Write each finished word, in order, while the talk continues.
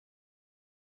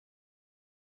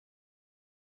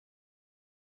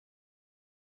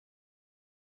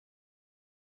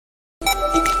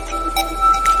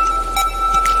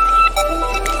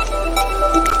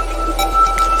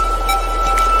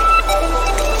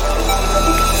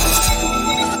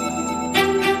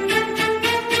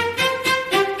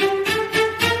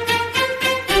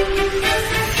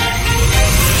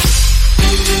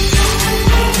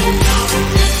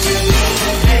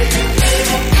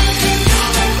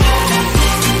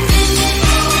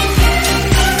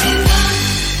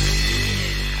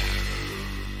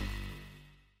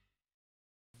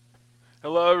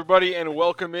everybody, and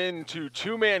welcome in to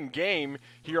Two-Man Game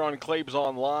here on Claibs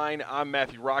Online. I'm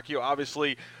Matthew Rocchio.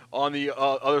 Obviously, on the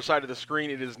other side of the screen,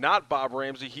 it is not Bob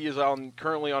Ramsey. He is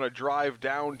currently on a drive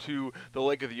down to the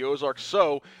Lake of the Ozarks.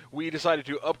 So we decided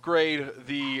to upgrade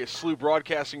the SLU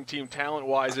broadcasting team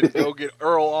talent-wise and go get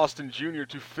Earl Austin Jr.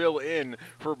 to fill in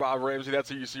for Bob Ramsey. That's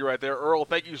who you see right there. Earl,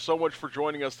 thank you so much for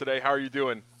joining us today. How are you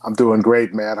doing? I'm doing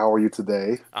great, Matt. How are you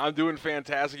today? I'm doing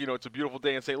fantastic. It's a beautiful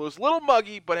day in St. Louis. A little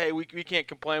muggy, but hey, we can't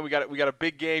complain. We got a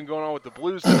big game going on with the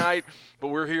Blues tonight, but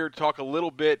we're here to talk a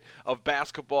little bit of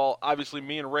basketball. Obviously,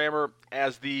 me and Rammer,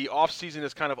 as the offseason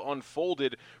has kind of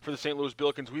unfolded for the St. Louis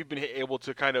Billikens, we've been able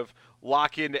to kind of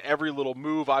lock into every little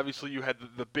move. Obviously, you had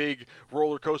the big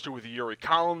roller coaster with the Yuri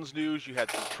Collins news. You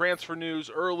had some transfer news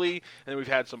early, and then we've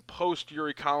had some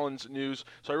post-Yuri Collins news.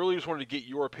 So I really just wanted to get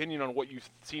your opinion on what you've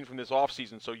seen from this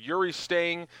offseason. So Yuri's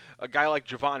staying, a guy like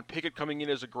Javon Pickett coming in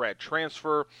as a grad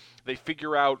transfer. They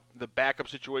figure out the backup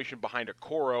situation behind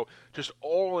Okoro. Just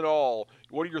all in all,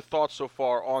 what are your thoughts so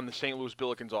far on the St. Louis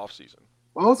Billikens offseason?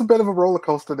 Well, it was a bit of a roller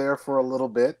coaster there for a little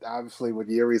bit, obviously with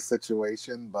Yuri's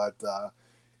situation, but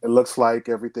it looks like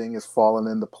everything is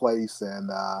falling into place,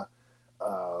 and uh,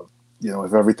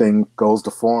 if everything goes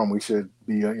to form, we should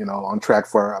be on track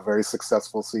for a very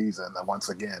successful season. And once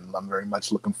again, I'm very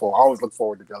much looking forward. I always look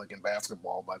forward to Billiken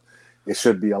basketball, but it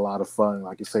should be a lot of fun,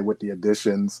 like you say, with the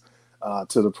additions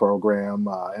to the program,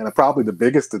 and probably the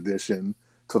biggest addition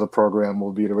to the program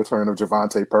will be the return of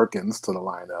Javante Perkins to the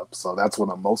lineup. So that's what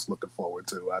I'm most looking forward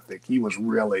to. I think he was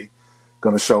really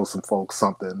going to show some folks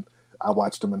something. I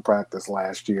watched him in practice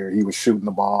last year. He was shooting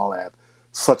the ball at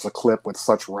such a clip with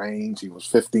such range. He was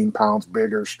 15 pounds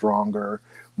bigger, stronger,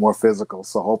 more physical.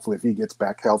 So hopefully if he gets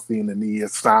back healthy and the knee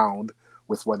is sound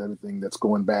with everything that's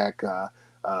going back,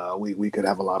 we could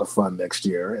have a lot of fun next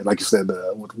year. And like you said,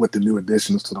 with the new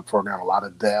additions to the program, a lot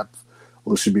of depth.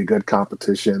 Well, it should be good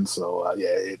competition. So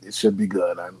it should be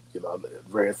good. I'm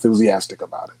very enthusiastic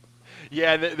about it.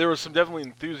 Yeah, there was some definitely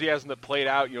enthusiasm that played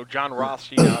out. John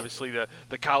Rothstein, obviously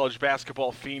the college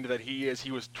basketball fiend that he is,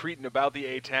 he was tweeting about the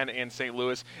A10 and St.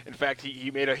 Louis. In fact,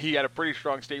 he had a pretty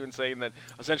strong statement saying that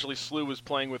essentially SLU was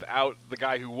playing without the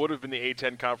guy who would have been the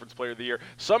A10 Conference Player of the Year.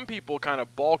 Some people kind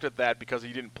of balked at that because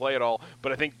he didn't play at all,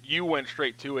 but I think you went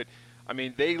straight to it. I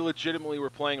mean, they legitimately were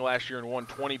playing last year and won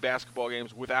 20 basketball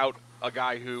games without a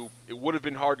guy who it would have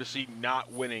been hard to see not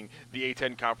winning the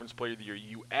A10 Conference Player of the Year.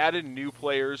 You added new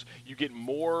players. You get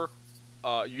more.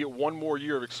 You get one more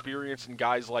year of experience in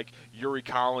guys like Yuri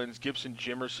Collins, Gibson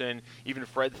Jimerson, even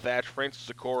Fred Thatch,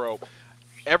 Francis Okoro.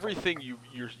 Everything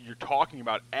you're talking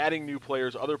about, adding new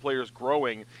players, other players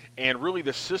growing, and really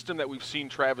the system that we've seen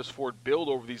Travis Ford build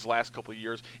over these last couple of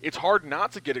years, it's hard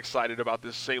not to get excited about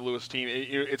this St. Louis team.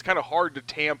 It's kind of hard to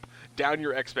tamp down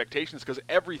your expectations because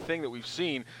everything that we've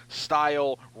seen,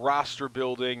 style, roster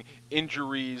building,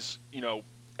 injuries,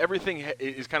 everything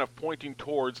is kind of pointing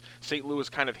towards St. Louis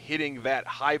kind of hitting that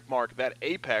high mark, that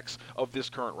apex of this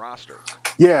current roster.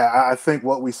 Yeah, I think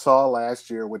what we saw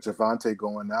last year with Javante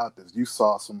going out is you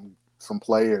saw some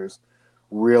players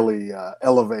really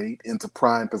elevate into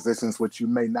prime positions, which you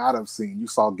may not have seen. You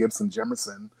saw Gibson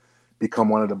Jimerson become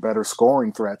one of the better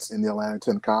scoring threats in the Atlantic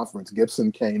 10 Conference.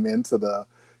 Gibson came into the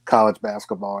college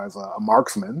basketball as a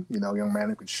marksman, young man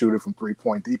who could shoot it from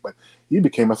 3-point deep, but he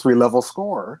became a three-level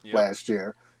scorer Yep. last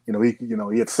year.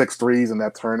 He had 6 threes in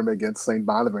that tournament against St.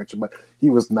 Bonaventure, but he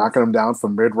was knocking them down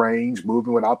from mid-range,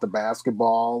 moving without the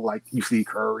basketball, like you see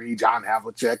Curry, John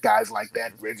Havlicek, guys like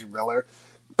that, Reggie Miller,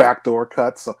 backdoor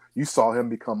cuts. So you saw him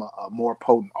become a more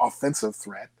potent offensive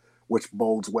threat, which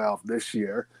bodes well this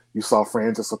year. You saw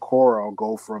Francis Okoro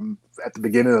go from, at the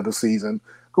beginning of the season,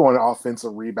 going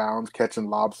offensive rebounds, catching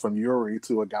lobs from Yuri,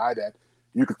 to a guy that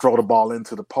you could throw the ball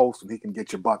into the post and he can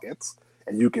get your buckets,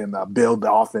 and you can build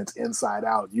the offense inside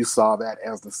out. You saw that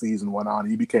as the season went on.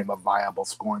 He became a viable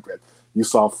scoring threat. You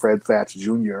saw Fred Thatch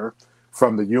Jr.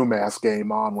 from the UMass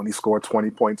game on, when he scored 20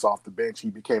 points off the bench,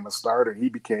 he became a starter. He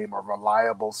became a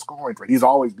reliable scoring threat. He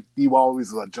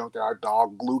always a junkyard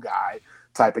dog, glue guy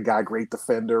type of guy, great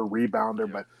defender, rebounder.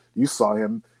 Yep. But you saw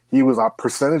him. He was, our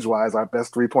percentage-wise, our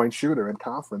best three-point shooter in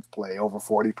conference play, over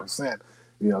 40%.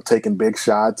 Taking big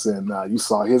shots, and you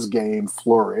saw his game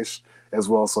flourish as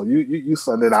well. So you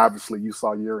saw, and then obviously you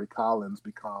saw Yuri Collins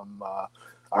become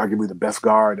arguably the best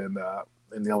guard in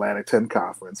the Atlantic 10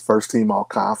 Conference. First team all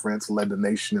conference, led the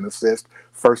nation in assists.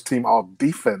 First team all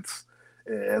defense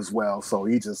as well. So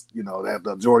he just, that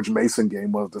the George Mason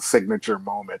game was the signature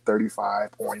moment,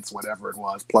 35 points, whatever it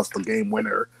was, plus the game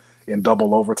winner in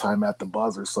double overtime at the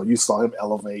buzzer. So you saw him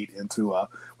elevate into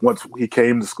once he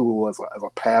came to school as a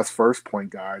pass first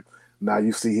point guard. Now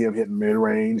you see him hitting mid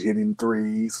range, hitting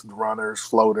threes, runners,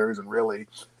 floaters, and really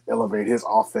elevate his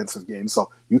offensive game. So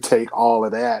you take all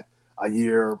of that a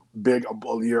year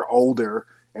older,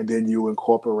 and then you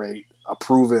incorporate a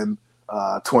proven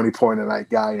 20-point-a-night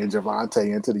guy in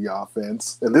Javonte into the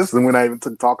offense. And this is when I even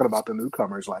talking about the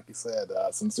newcomers, like you said,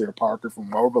 Sincere Parker from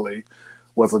Moberly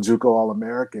was a JUCO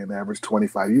All-American, averaged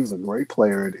 25. He was a great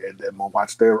player, and we'll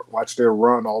watch their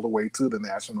run all the way to the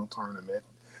national tournament.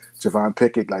 Javon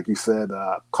Pickett, like you said,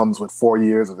 comes with 4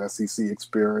 years of SEC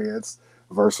experience,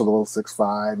 versatile,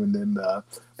 6'5", and then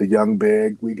the young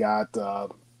big, we got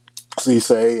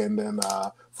Cisse, and then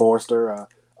Forrester,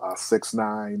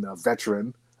 6'9",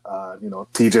 veteran,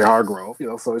 TJ Hargrove.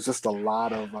 So it's just a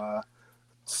lot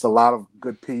of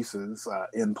good pieces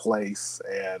in place,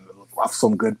 and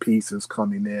some good pieces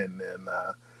coming in, and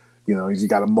you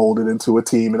got to mold it into a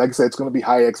team. And like I said, it's going to be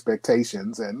high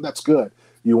expectations, and that's good.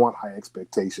 You want high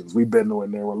expectations. We've been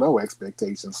when there were low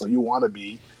expectations, so you want to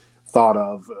be thought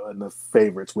of in the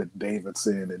favorites with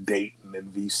Davidson and Dayton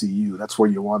and VCU. That's where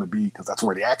you want to be, because that's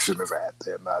where the action is at,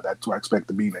 and that's where I expect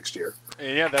to be next year.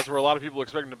 And yeah, that's where a lot of people are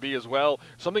expecting to be as well.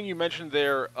 Something you mentioned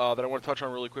there that I want to touch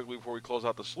on really quickly before we close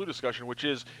out the SLU discussion, which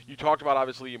is you talked about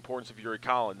obviously the importance of Yuri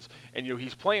Collins, and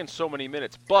he's playing so many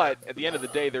minutes, but at the end of the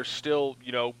day, there's still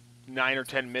 9 or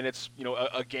 10 minutes,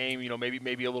 a game,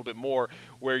 maybe a little bit more,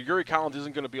 where Yuri Collins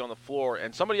isn't going to be on the floor,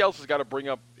 and somebody else has got to bring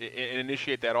up and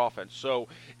initiate that offense. So,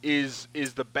 is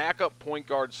the backup point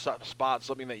guard spot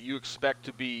something that you expect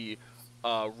to be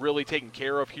really taken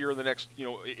care of here in the next,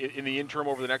 in the interim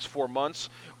over the next 4 months,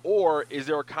 or is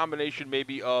there a combination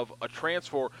maybe of a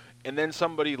transfer and then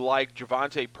somebody like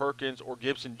Javonte Perkins or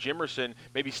Gibson Jimerson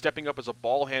maybe stepping up as a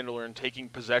ball handler and taking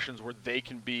possessions where they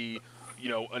can be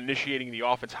initiating the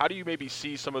offense? How do you maybe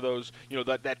see some of those,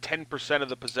 that 10% of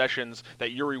the possessions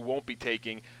that Yuri won't be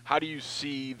taking? How do you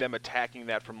see them attacking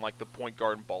that from like the point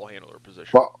guard and ball handler position?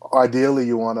 Well, ideally,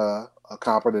 you want a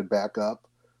competent backup,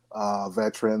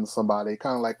 veteran, somebody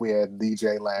kind of like we had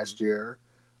DJ last year,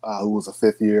 who was a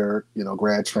fifth-year,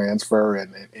 grad transfer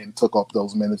and took up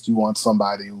those minutes. You want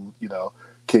somebody who,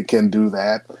 can do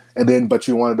that. And then, but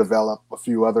you want to develop a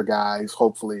few other guys,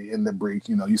 hopefully in the breach.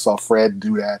 You saw Fred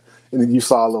do that. And then you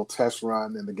saw a little test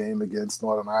run in the game against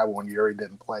Northern Iowa when Yuri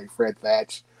didn't play. Fred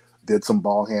Thatch did some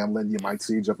ball handling. You might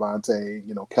see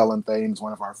Javonte, Kellen Thames,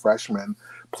 one of our freshmen,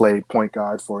 played point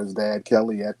guard for his dad,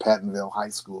 Kelly, at Pattonville High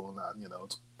School.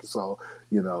 So,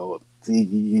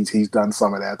 he's done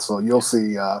some of that. So you'll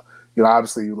see,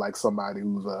 obviously you like somebody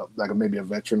who's maybe a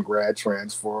veteran grad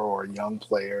transfer or a young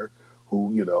player who,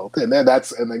 and like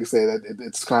I say,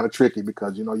 it's kind of tricky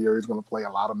because, Yuri's going to play a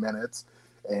lot of minutes.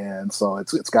 And so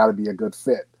it's got to be a good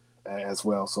fit as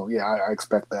well. So, yeah, I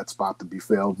expect that spot to be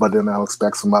filled. But then I'll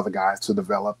expect some other guys to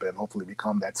develop and hopefully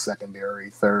become that secondary,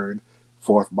 third,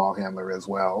 fourth ball handler as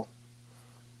well.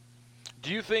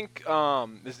 Do you think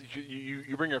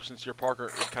you bring up Sincere Parker?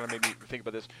 It kind of made me think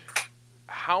about this.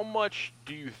 How much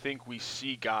do you think we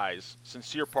see guys,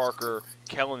 Sincere Parker,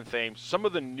 Kellen Thames, some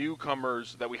of the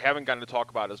newcomers that we haven't gotten to talk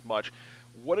about as much?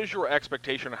 What is your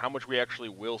expectation on how much we actually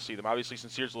will see them? Obviously,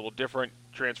 Sincere's a little different,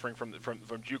 transferring from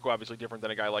JUCO, obviously different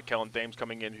than a guy like Kellen Thames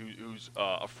coming in who's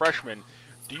a freshman.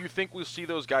 Do you think we'll see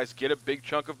those guys get a big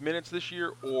chunk of minutes this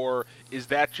year, or is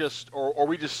that or are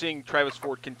we just seeing Travis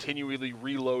Ford continually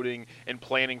reloading and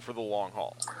planning for the long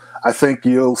haul? I think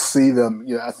you'll see them.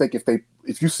 I think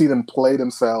if you see them play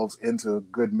themselves into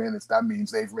good minutes, that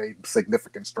means they've made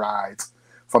significant strides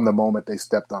from the moment they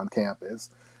stepped on campus.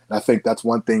 And I think that's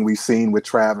one thing we've seen with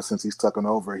Travis since he's taken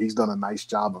over. He's done a nice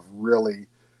job of really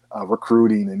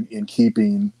recruiting and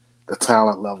keeping the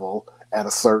talent level at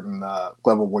a certain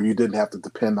level where you didn't have to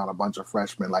depend on a bunch of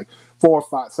freshmen. Like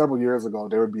several years ago,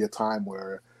 there would be a time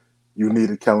where you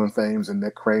needed Kellen Thames and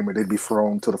Nick Kramer. They'd be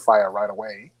thrown to the fire right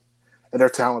away. And they're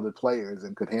talented players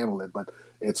and could handle it, but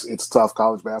it's tough.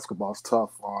 College basketball is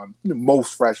tough on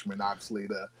most freshmen, obviously,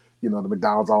 the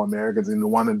McDonald's All-Americans and the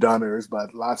one-and-doners,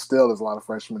 but there's a lot of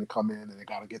freshmen that come in and they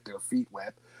got to get their feet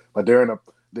wet. But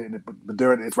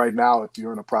it's right now, if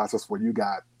you're in a process where you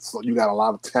got a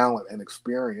lot of talent and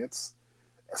experience,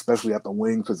 especially at the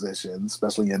wing position,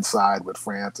 especially inside with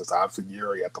Francis, obviously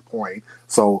Yuri at the point.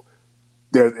 So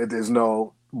there's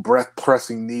no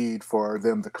pressing need for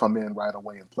them to come in right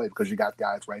away and play because you got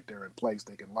guys right there in place.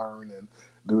 They can learn and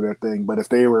do their thing. But if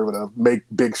they were able to make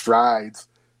big strides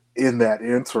in that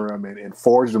interim and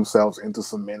forge themselves into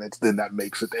some minutes, then that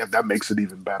makes it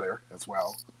even better as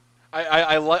well.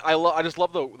 I just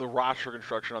love the roster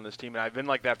construction on this team, and I've been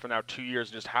like that for now 2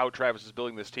 years. Just how Travis is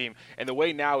building this team, and the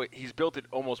way now he's built it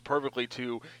almost perfectly.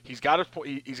 He's got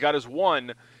his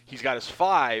one, he's got his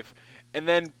five, And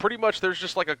then pretty much there's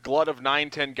just like a glut of 9,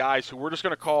 10 guys who we're just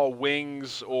going to call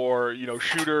wings or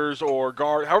shooters or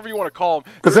guard, however you want to call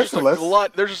them. There's just a Positionless.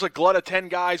 glut. There's just a glut of 10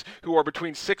 guys who are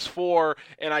between 6'4"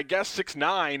 and I guess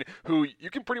 6'9", who you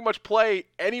can pretty much play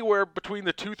anywhere between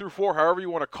the 2 through 4, however you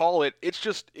want to call it. It's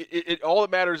just all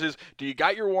that matters is, do you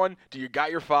got your 1, do you got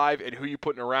your 5, and who you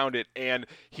putting around it. And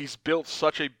he's built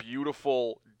such a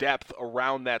beautiful depth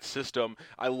around that system.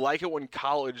 I like it when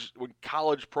college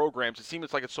programs, it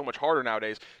seems like it's so much harder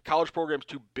nowadays, college programs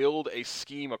to build a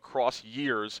scheme across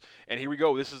years. And here we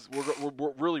go.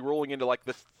 We're really rolling into like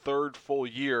the third full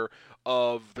year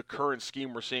of the current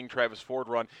scheme we're seeing Travis Ford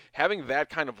run. Having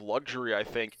that kind of luxury, I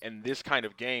think, and this kind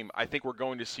of game, I think we're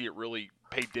going to see it really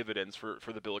pay dividends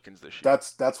for the Billikens this year.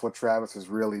 That's what Travis has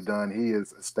really done. He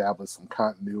has established some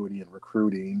continuity in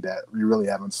recruiting that we really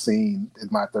haven't seen in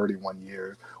my 31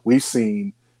 years. We've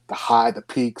seen the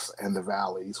peaks and the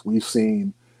valleys. We've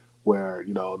seen where,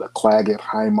 the Claggett,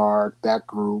 Highmark, that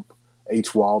group,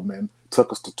 H. Waldman,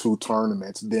 took us to 2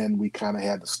 tournaments. Then we kind of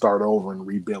had to start over and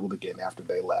rebuild again after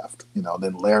they left.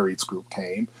 Then Larry's group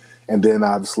came. And then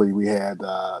obviously we had,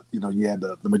 you had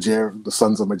the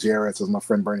Sons of Majerus, as my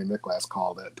friend Bernie Miklas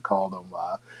called them,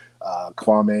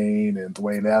 Kwame and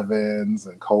Dwayne Evans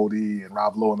and Cody and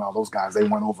Rob Lowe and all those guys. They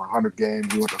won over 100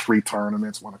 games. We went to 3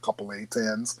 tournaments, won a couple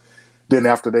A10s. Then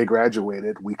after they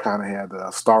graduated, we kind of had to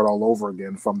start all over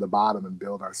again from the bottom and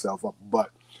build ourselves up. But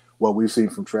what we've seen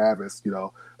from Travis,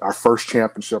 our first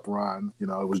championship run, it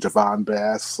was Javon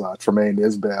Bess, Tremaine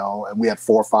Isbell, and we had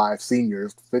 4 or 5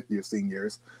 seniors, fifth-year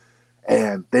seniors,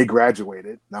 and they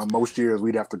graduated. Now, most years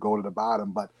we'd have to go to the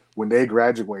bottom, but when they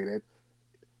graduated,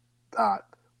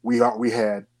 we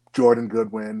had Jordan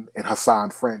Goodwin and Hassan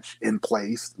French in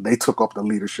place. They took up the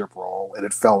leadership role, and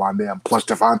it fell on them. Plus,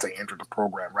 Javante entered the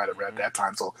program right around that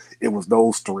time, so it was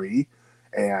those 3.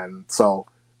 And so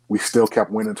we still kept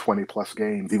winning 20-plus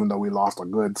games, even though we lost a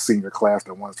good senior class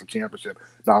that won us the championship.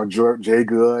 Now, Jay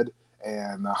Good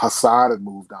and Hassan had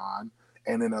moved on.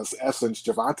 And in essence,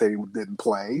 Javante didn't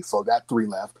play, so that 3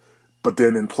 left. But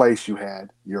then in place, you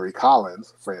had Yuri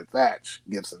Collins, Fred Thatch,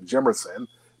 Gibson Jimerson,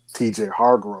 TJ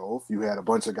Hargrove. You had a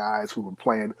bunch of guys who were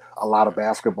playing a lot of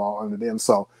basketball under them.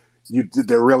 So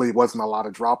there really wasn't a lot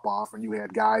of drop-off, and you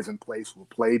had guys in place who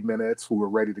played minutes, who were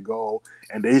ready to go,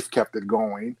 and they've kept it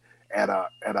going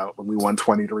when we won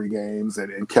 23 games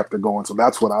and kept it going. So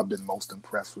that's what I've been most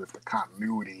impressed with, the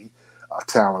continuity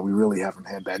talent. We really haven't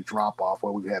had that drop-off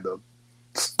where we've had to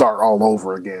start all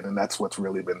over again, and that's what's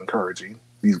really been encouraging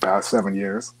these past 7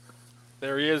 years.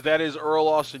 There he is. That is Earl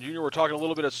Austin Jr. We're talking a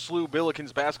little bit of SLU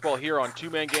Billikens basketball here on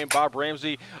Two-Man Game. Bob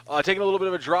Ramsey taking a little bit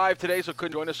of a drive today, so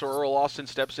couldn't join us. So Earl Austin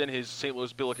steps in, his St.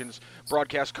 Louis Billikens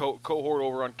broadcast cohort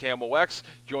over on KMOX.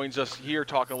 Joins us here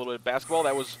talking a little bit of basketball.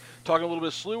 That was talking a little bit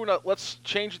of SLU. Now, let's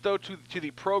change it, though, to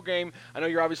the pro game. I know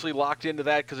you're obviously locked into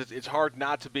that because it's hard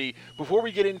not to be. Before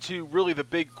we get into really the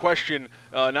big question,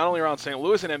 not only around St.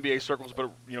 Louis and NBA circles,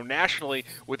 but nationally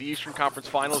with the Eastern Conference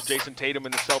Finals, Jason Tatum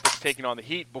and the Celtics taking on the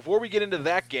Heat. Before we get into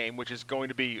that game, which is going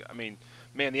to be,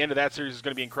 the end of that series is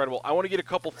going to be incredible. I want to get a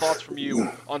couple thoughts from you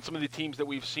on some of the teams that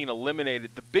we've seen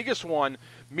eliminated. The biggest one,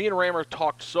 me and Rammer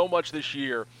talked so much this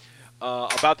year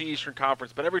about the Eastern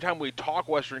Conference, but every time we talk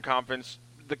Western Conference,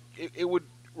 it would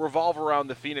revolve around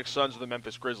the Phoenix Suns or the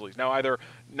Memphis Grizzlies. Now,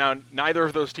 neither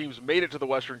of those teams made it to the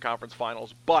Western Conference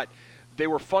Finals, but they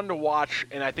were fun to watch,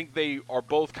 and I think they are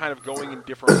both kind of going in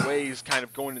different ways, kind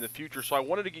of going in the future. So I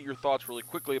wanted to get your thoughts really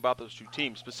quickly about those 2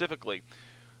 teams. Specifically,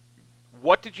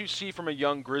 what did you see from a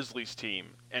young Grizzlies team,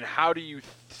 and how do you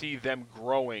see them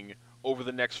growing over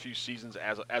the next few seasons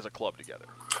as a club together?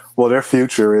 Well, their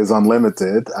future is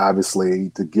unlimited, obviously,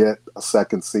 to get a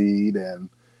second seed and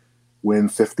win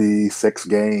 56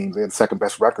 games. They had the second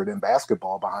best record in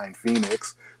basketball behind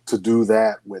Phoenix. To do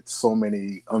that with so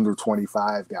many under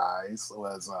 25 guys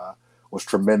was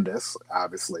tremendous.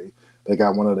 Obviously, they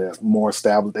got one of the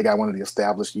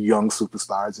established young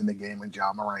superstars in the game in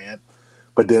Ja Morant.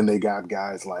 But then they got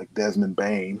guys like Desmond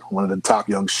Bane, one of the top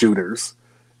young shooters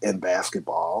in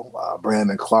basketball.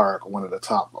 Brandon Clark, one of the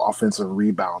top offensive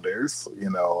rebounders.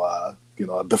 A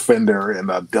defender, and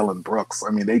Dylan Brooks.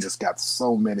 They just got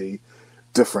so many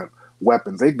different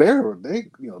weapons.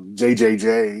 JJJ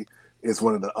is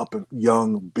one of the up and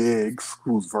young bigs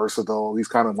who's versatile. He's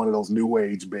kind of one of those new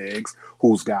age bigs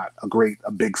who's got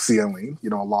a big ceiling,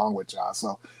 along with Josh.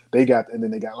 So they got,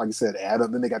 like you said,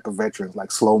 Adam. Then they got the veterans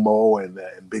like Slow Mo and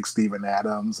Big Steven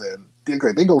Adams, and they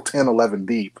go 10, 11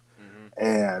 deep,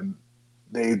 and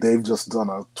they've just done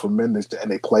a tremendous. And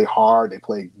they play hard. They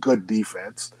play good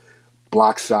defense,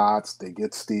 block shots. They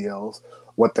get steals.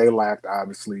 What they lacked,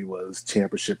 obviously, was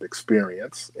championship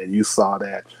experience, and you saw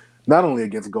that not only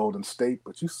against Golden State,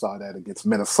 but you saw that against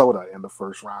Minnesota in the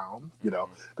first round. The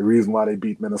reason why they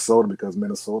beat Minnesota because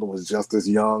Minnesota was just as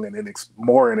young and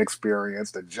more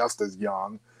inexperienced and just as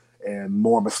young and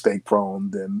more mistake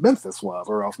prone than Memphis was,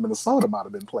 or else Minnesota might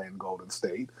have been playing Golden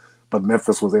State. But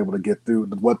Memphis was able to get through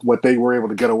what they were able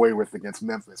to get away with against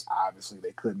Memphis. Obviously,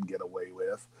 they couldn't get away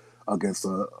with against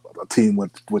a team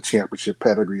with championship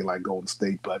pedigree like Golden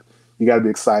State. But you got to be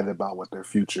excited about what their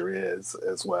future is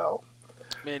as well.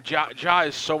 Man, Ja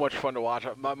is so much fun to watch.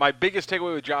 My biggest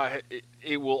takeaway with Ja,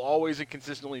 it will always and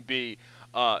consistently be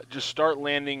just start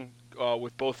landing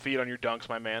with both feet on your dunks,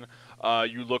 my man.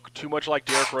 You look too much like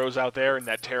Derrick Rose out there, and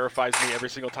that terrifies me every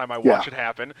single time I watch it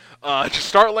happen. Just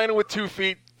start landing with 2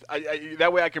 feet.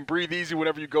 That way I can breathe easy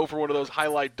whenever you go for one of those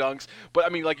highlight dunks. But, I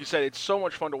mean, like you said, it's so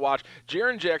much fun to watch.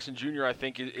 Jaren Jackson Jr., I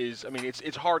think,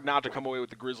 it's hard not to come away with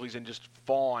the Grizzlies and just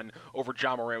fawn over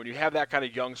Ja Morant. When you have that kind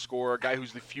of young scorer, a guy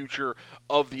who's the future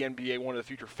of the NBA, one of the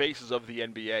future faces of the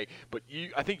NBA. But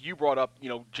I think you brought up,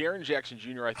 Jaren Jackson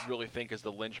Jr., I really think, is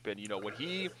the linchpin. When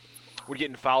he would get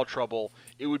in foul trouble,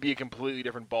 it would be a completely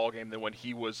different ballgame than when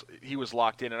he was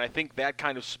locked in. And I think that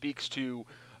kind of speaks to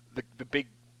the big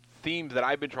theme that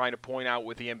I've been trying to point out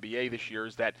with the NBA this year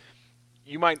is that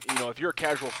you might, if you're a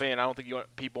casual fan, I don't think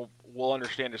people will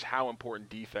understand just how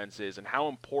important defense is and how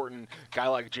important a guy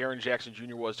like Jaren Jackson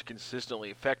Jr. was to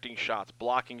consistently affecting shots,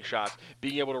 blocking shots,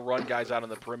 being able to run guys out on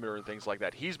the perimeter and things like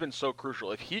that. He's been so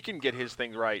crucial. If he can get his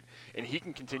thing right and he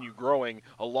can continue growing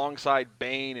alongside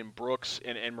Bane and Brooks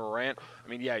and Morant,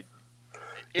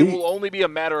 it will only be a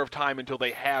matter of time until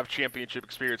they have championship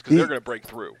experience because they're going to break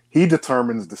through. He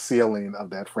determines the ceiling of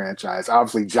that franchise.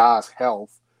 Obviously, Ja's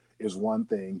health is one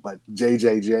thing, but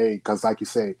JJJ, because like you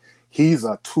say, he's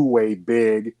a two-way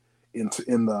big in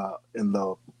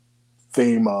the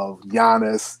theme of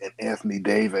Giannis and Anthony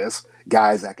Davis,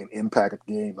 guys that can impact a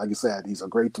game. Like you said, he's a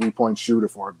great three-point shooter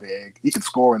for a big. He can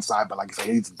score inside, but like you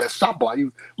say, he's the best shot blocker.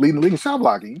 He's leading the league in shot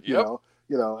blocking.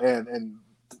 And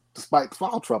despite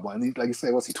foul trouble, and like you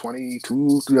say, what's he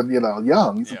 22?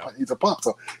 Young. He's a pup,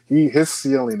 so his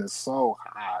ceiling is so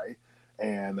high,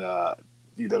 and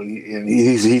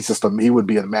he's just he would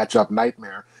be a matchup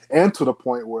nightmare, and to the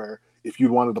point where if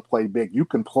you wanted to play big, you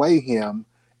can play him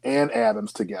and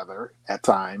Adams together at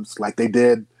times, like they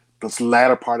did this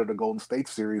latter part of the Golden State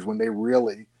series when they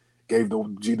really gave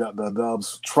the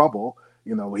Dubs trouble.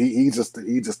 He's just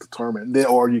determined.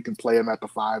 Or you can play him at the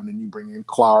 5, and then you bring in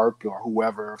Clark or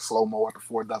whoever, slow-mo at the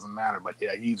 4. It doesn't matter. But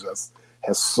yeah, he just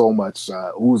has so much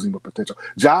oozing with potential.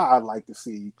 Ja, I'd like to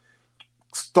see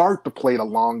start to play the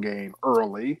long game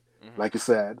early, like you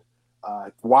said.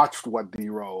 Watched what D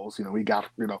Rose. He got.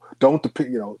 Don't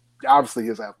depend. Obviously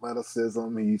his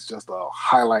athleticism. He's just a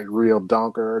highlight reel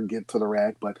dunker. Get to the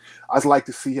rack. But I'd like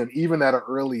to see him even at an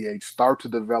early age start to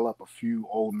develop a few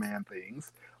old man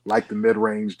things, like the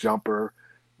mid-range jumper,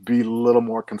 be a little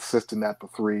more consistent at the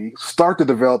 3. Start to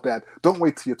develop that. Don't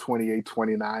wait till you're 28,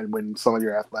 29 when some of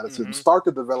your athleticism. Start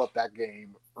to develop that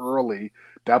game early.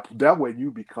 That way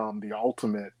you become the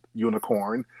ultimate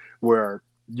unicorn where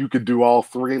you could do all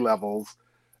 3 levels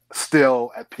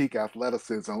still at peak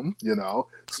athleticism,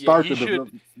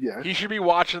 He should be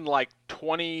watching like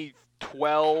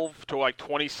 2012 to like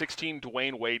 2016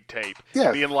 Dwayne Wade tape.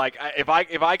 Yeah. Being like, if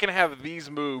I can have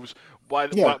these moves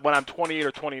when I'm 28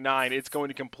 or 29, it's going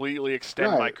to completely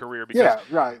extend my career. Because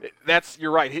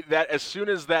you're right. That as soon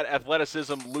as that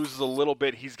athleticism loses a little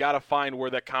bit, he's got to find where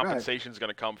that compensation is going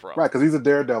to come from. Right, because he's a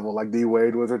daredevil. Like D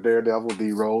Wade was a daredevil,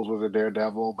 D Rose was a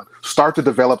daredevil. But start to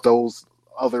develop those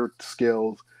other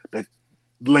skills, that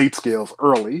late skills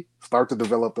early. Start to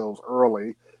develop those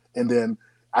early, and then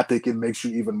I think it makes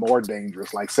you even more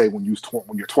dangerous. Like say when you're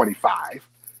 25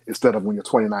 instead of when you're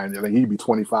 29. Like he'd be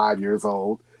 25 years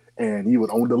old. And he would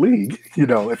own the league,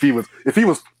 if he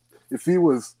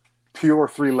was pure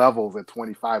 3 levels at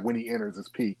 25 when he enters his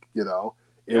peak, it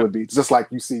would be just like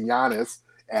you see Giannis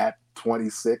at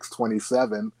 26,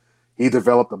 27. He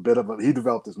developed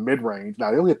his mid-range.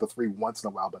 Now he'll hit the 3 once in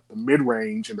a while, but the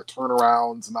mid-range and the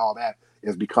turnarounds and all that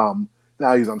has become.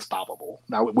 Now he's unstoppable.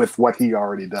 Now with what he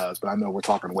already does, but I know we're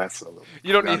talking West. So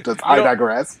I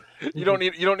digress. You don't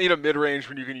need a mid range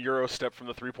when you can Euro step from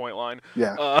the 3-point line.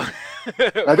 Yeah.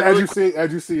 As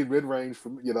you see mid range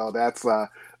from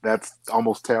that's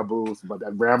almost taboo. But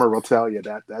Rammer will tell you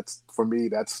that's for me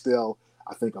that's still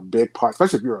I think a big part,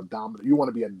 especially if you're you want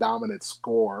to be a dominant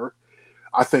scorer.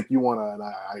 I think you want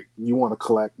to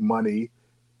collect money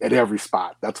at every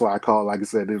spot. That's why I call, like I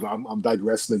said, I'm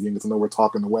digressing again because I know we're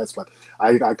talking the West, but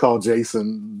I call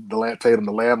Jason Tatum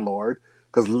the landlord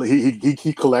because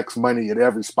he collects money at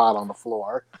every spot on the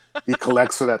floor. He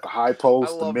collects it at the high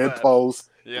post, the mid post,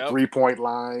 the Yep. 3-point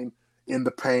line, in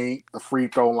the paint, the free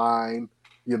throw line,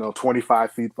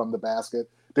 25 feet from the basket.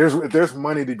 If there's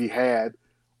money to be had,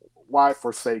 why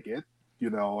forsake it?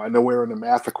 I know we're in the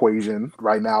math equation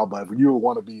right now, but you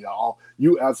want to be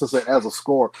as a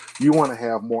scorer, you want to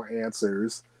have more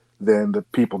answers than the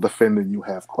people defending you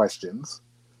have questions.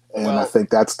 And I Well, think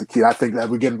that's the key. I think that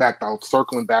we're getting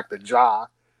circling back to Ja.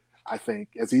 I think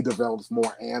as he develops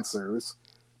more answers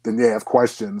than they have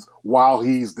questions, while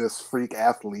he's this freak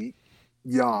athlete,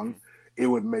 young, it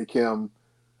would make him.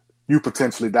 You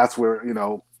potentially that's where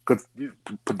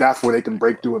that's where they can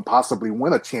break through and possibly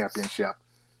win a championship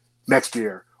next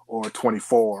year or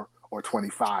 24 or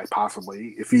 25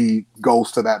 possibly if he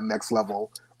goes to that next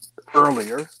level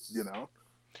earlier.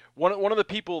 one of the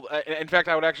people, in fact,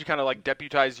 I would actually kind of like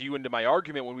deputize you into my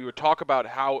argument when we would talk about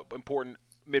how important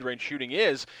mid-range shooting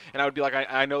is, and I would be like,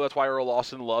 I know that's why Earl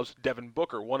Lawson loves Devin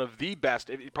Booker, one of the best,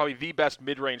 probably the best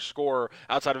mid-range scorer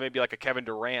outside of maybe like a Kevin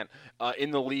Durant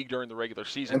in the league during the regular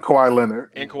season. And Kawhi Leonard.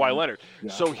 And Kawhi Leonard.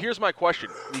 Yeah. So here's my question.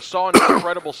 We saw an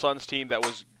incredible Suns team that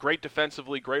was great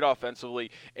defensively, great offensively,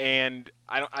 and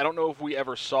I don't know if we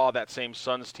ever saw that same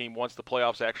Suns team once the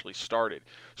playoffs actually started.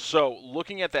 So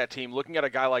looking at that team, looking at a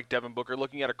guy like Devin Booker,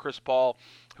 looking at a Chris Paul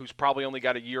who's probably only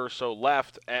got a year or so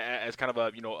left as kind of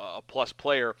a plus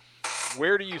player,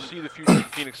 where do you see the future of the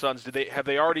Phoenix Suns? Have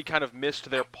they already kind of missed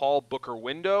their Paul Booker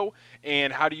window?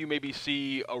 And how do you maybe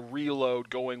see a reload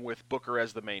going with Booker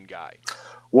as the main guy?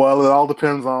 Well, it all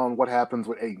depends on what happens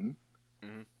with Ayton.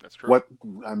 That's true.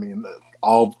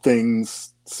 All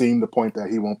things seem to point that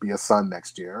he won't be a Sun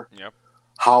next year. Yep.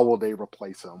 How will they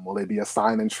replace him? Will they be a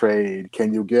sign and trade?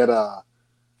 Can you get a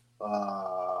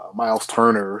Miles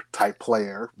Turner type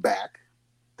player back?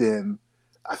 Then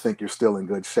I think you're still in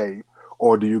good shape.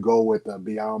 Or do you go with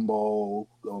Biyombo,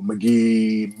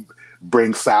 McGee,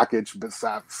 bring Sakic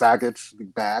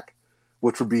back,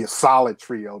 which would be a solid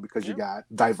trio because you got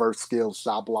diverse skills,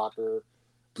 shot blocker,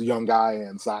 the young guy,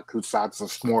 and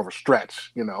Zak's more of a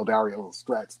stretch, Dario's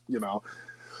stretch,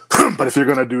 But if you're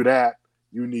going to do that,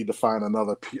 you need to find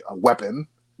another weapon,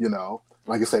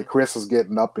 Like I say, Chris is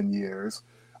getting up in years,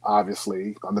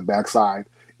 obviously, on the backside.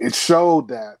 It showed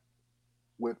that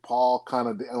with Paul kind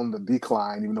of on the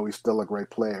decline, even though he's still a great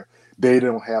player, they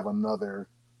don't have another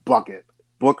bucket.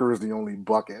 Booker is the only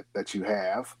bucket that you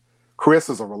have. Chris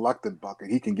is a reluctant bucket.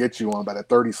 He can get you on, but at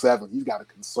 37, he's got to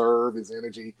conserve his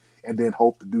energy and then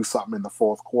hope to do something in the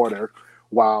fourth quarter,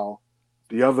 while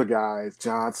the other guys,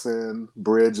 Johnson,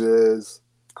 Bridges,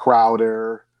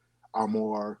 Crowder, are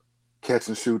more catch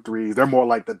and shoot threes. They're more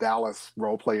like the Dallas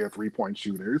role player 3-point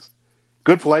shooters.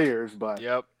 Good players, but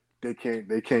they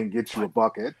can't get you a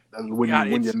bucket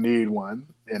when you need one.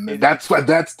 And that's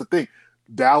the thing.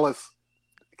 Dallas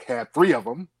had 3 of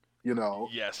them.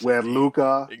 Yes, we had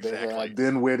Luka, exactly. They had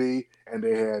Dinwiddie, and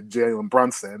they had Jalen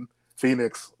Brunson.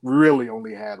 Phoenix really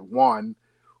only had 1,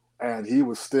 and he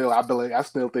was still, I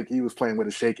still think he was playing with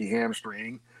a shaky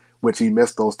hamstring, which he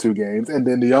missed those 2 games. And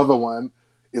then the other one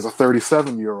is a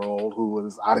 37-year-old who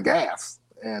was out of gas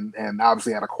and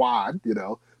obviously had a quad,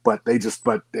 but they just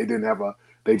didn't have a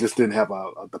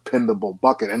dependable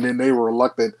bucket. And then they were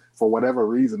reluctant for whatever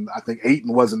reason. I think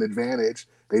Ayton was an advantage.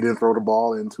 They didn't throw the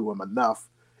ball into him enough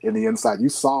in the inside. You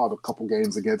saw the couple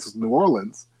games against New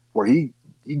Orleans where he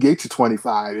gets you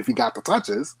 25 if he got the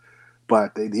touches,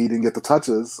 but he didn't get the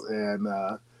touches. And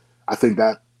I think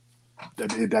that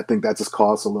just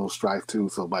caused a little strife too.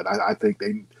 So, but I think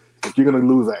if you're going to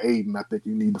lose an Ayton, I think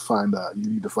you need to find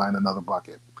another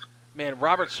bucket. Man,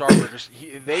 Robert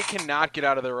Sarver, they cannot get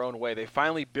out of their own way. They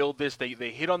finally build this. They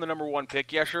hit on the number 1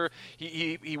 pick. Yeah, sure,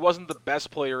 he wasn't the best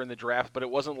player in the draft, but it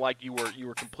wasn't like you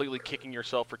were completely kicking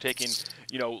yourself for taking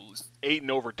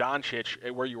Ayton over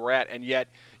Doncic where you were at, and yet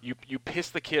you piss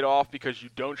the kid off because you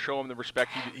don't show him the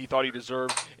respect he thought he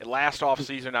deserved last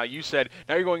offseason. Now you said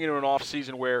now you're going into an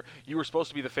offseason where you were supposed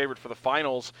to be the favorite for the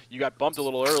finals. You got bumped a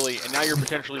little early, and now you're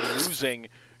potentially losing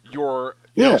your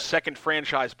second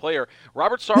franchise player.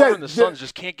 Robert Sarver and the Suns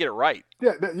just can't get it right.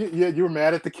 Yeah, you were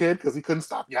mad at the kid because he couldn't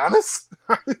stop Giannis,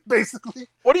 basically.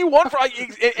 What do you want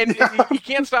and he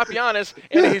can't stop Giannis,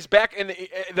 and his back and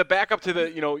the backup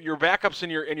to your backups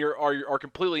are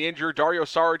completely injured. Dario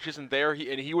Saric isn't there,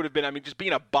 he would have been. Just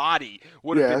being a body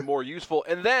would have been more useful.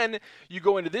 And then you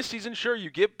go into this season, sure,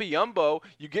 you get Biyombo,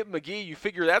 you get McGee, you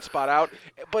figure that spot out,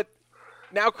 but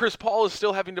now Chris Paul is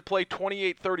still having to play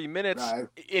 28, 30 minutes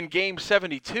in game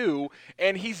 72,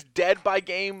 and he's dead by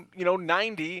game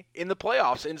 90 in the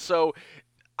playoffs. And so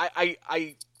I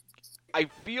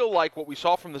feel like what we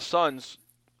saw from the Suns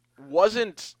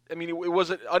wasn't. I mean, it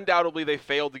wasn't undoubtedly they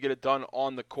failed to get it done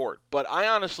on the court. But I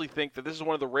honestly think that this is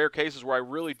one of the rare cases where I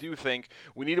really do think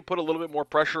we need to put a little bit more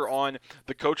pressure on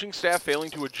the coaching staff failing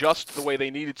to adjust the way they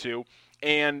needed to,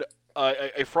 and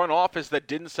a front office that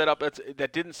didn't set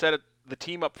the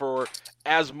team up for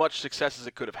as much success as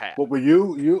it could have had. But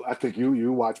I think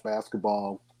you watch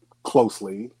basketball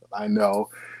closely, I know,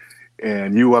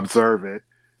 and you observe it.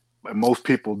 And most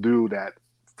people do that.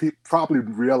 Probably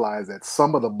realize that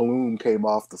some of the bloom came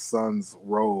off the Suns'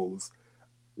 rose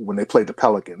when they played the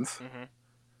Pelicans. Mm-hmm.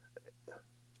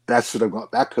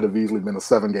 That could have easily been a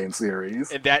 7-game series.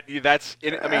 And that's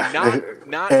it. I mean,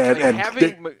 not and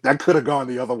having that could have gone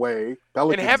the other way.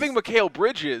 Pelicans, and having Mikal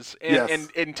Bridges and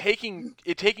yes.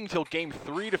 taking till Game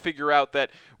 3 to figure out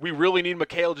that we really need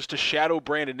Mikal just to shadow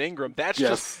Brandon Ingram. That's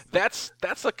yes. that's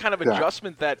a kind of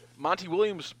adjustment that Monty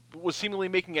Williams was seemingly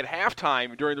making at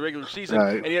halftime during the regular season,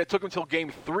 right. And yet it took him until Game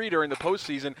 3 during the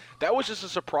postseason. That was just a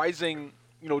surprising,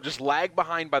 just lag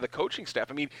behind by the coaching staff.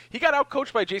 I mean, he got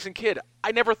outcoached by Jason Kidd.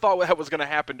 I never thought that was going to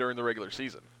happen during the regular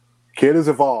season. Kidd has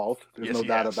evolved. There's yes, no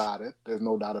doubt about it. There's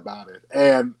no doubt about it.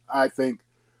 And I think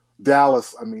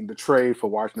Dallas, I mean, the trade for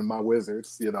Washington, my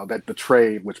Wizards, that the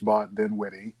trade which bought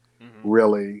Dinwiddie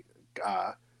really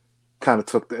kind of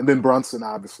took and then Brunson,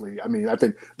 obviously. I mean, I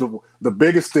think the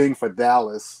biggest thing for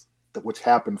Dallas, which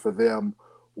happened for them,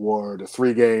 were the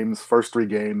first three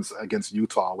games against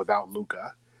Utah without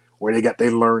Luka, where they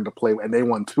learned to play, and they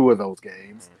won 2 of those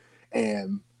games.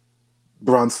 And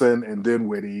Brunson and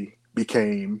Dinwiddie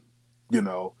became,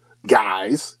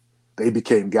 guys. They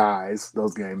became guys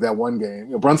those games. That one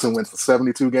game, Brunson went for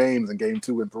 72 games in Game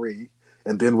 2 and 3,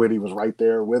 and Dinwiddie was right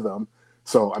there with them.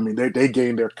 So I mean, they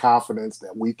gained their confidence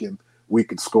that we can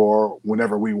score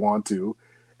whenever we want to,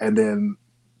 and then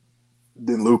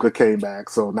Luka came back.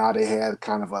 So now they had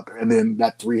kind of and then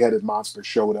that 3-headed monster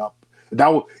showed up.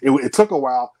 It took a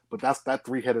while, but that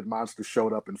 3-headed monster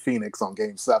showed up in Phoenix on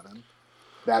Game 7.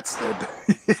 That's it.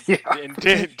 Yeah. And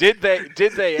did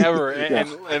they ever?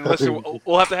 And listen,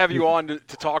 we'll have to have you on to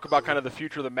talk about kind of the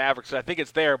future of the Mavericks. I think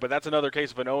it's there, but that's another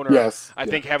case of an owner. Yes, I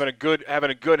think having a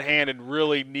good hand and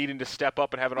really needing to step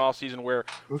up and have an off season where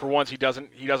for once he doesn't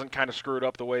kind of screw it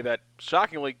up the way that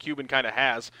shockingly Cuban kind of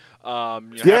has.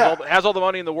 Has all the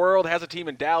money in the world, has a team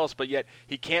in Dallas, but yet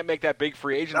he can't make that big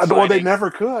free agent signing. Well, they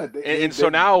never could. So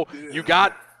now you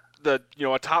got a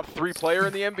top 3 player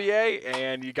in the NBA,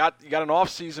 and you got an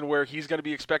off season where he's going to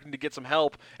be expecting to get some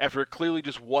help after it clearly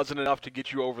just wasn't enough to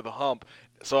get you over the hump.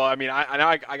 So I mean,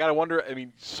 I got to wonder. I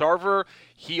mean, Sarver,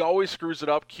 he always screws it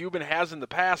up. Cuban has in the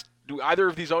past. Do either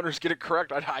of these owners get it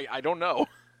correct? I don't know.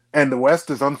 And the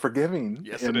West is unforgiving.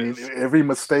 Yes, it is. Every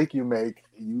mistake you make,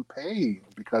 you pay,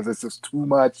 because it's just too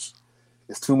much.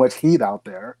 It's too much heat out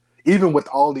there. Even with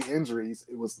all the injuries,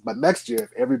 But next year,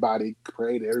 if everybody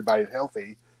prayed, everybody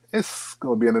healthy, it's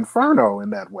going to be an inferno in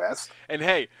that West. And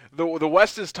hey, the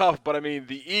West is tough, but I mean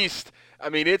the East. I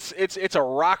mean it's a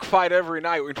rock fight every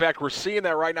night. In fact, we're seeing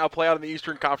that right now play out in the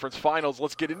Eastern Conference Finals.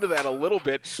 Let's get into that a little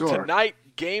bit. Sure. Tonight,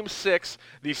 Game 6.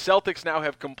 The Celtics now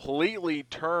have completely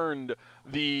turned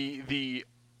the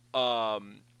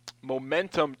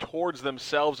momentum towards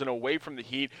themselves and away from the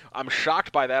Heat. I'm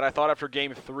shocked by that. I thought after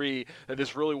Game 3 that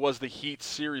this really was the Heat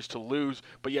series to lose,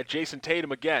 but yet Jason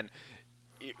Tatum again.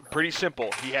 Pretty simple.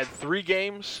 He had 3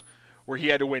 games where he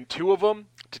had to win 2 of them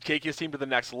to take his team to the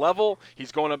next level.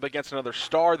 He's going up against another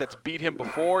star that's beat him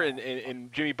before in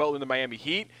Jimmy Butler in the Miami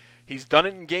Heat. He's done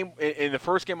it in the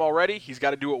first game already. He's got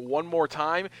to do it one more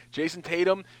time. Jason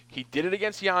Tatum, he did it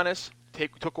against Giannis,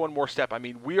 took one more step. I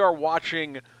mean, we are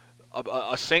watching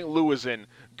a St. Louisan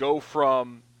go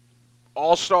from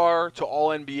all-star to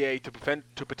all-NBA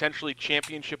to potentially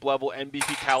championship-level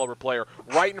MVP caliber player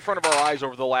right in front of our eyes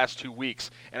over the last 2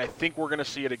 weeks. And I think we're going to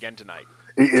see it again tonight.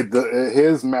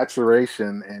 His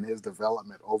maturation and his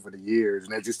development over the years,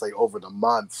 and as you say, over the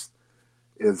months,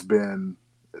 has been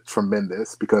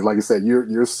tremendous. Because like I said,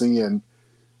 you're seeing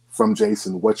from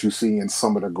Jason what you see in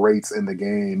some of the greats in the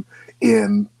game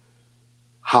in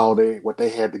what they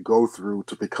had to go through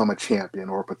to become a champion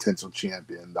or a potential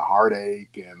champion, the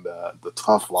heartache and the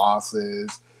tough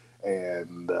losses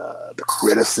and the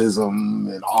criticism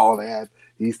and all that.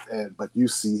 But you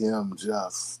see him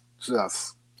just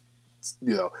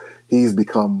he's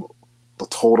become the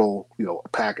total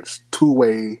package,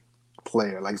 2-way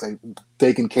player. Like I say,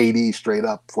 taking KD straight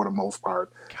up for the most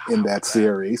part in that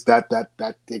series. That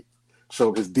it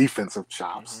showed his defensive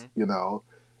chops,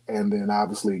 And then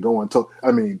obviously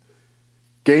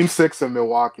Game 6 in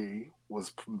Milwaukee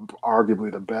was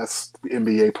arguably the best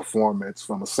NBA performance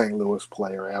from a St. Louis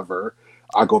player ever.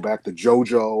 I go back to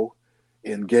JoJo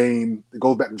in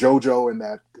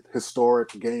that historic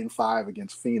Game 5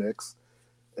 against Phoenix,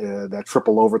 that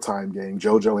triple overtime game.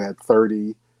 JoJo had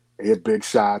 30. He hit big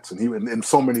shots, and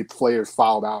so many players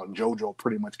fouled out, and JoJo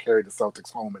pretty much carried the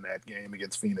Celtics home in that game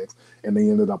against Phoenix, and they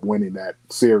ended up winning that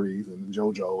series. And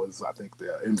JoJo was, I think,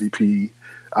 the MVP.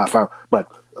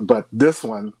 But this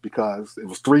one, because it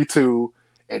was 3-2,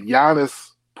 and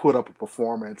Giannis put up a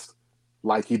performance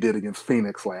like he did against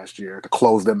Phoenix last year to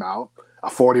close them out, a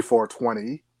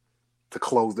 44-20 to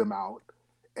close them out.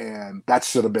 And that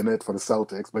should have been it for the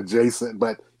Celtics.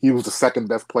 But he was the second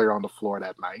best player on the floor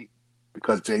that night,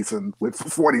 because Jason went for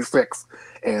 46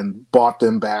 and bought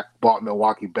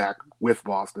Milwaukee back with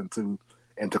Boston to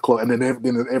close. And then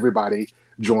everybody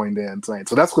joined in saying,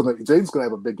 so Jason's gonna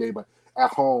have a big game, but at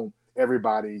home,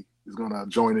 everybody is gonna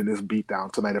join in this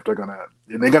beatdown tonight if they're gonna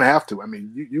have to. I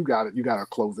mean, you gotta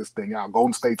close this thing out.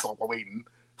 Golden State's all waiting,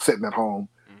 sitting at home.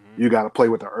 You got to play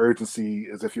with the urgency,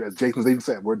 as Jason's even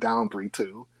said, we're down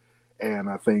 3-2. And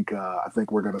I think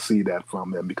we're going to see that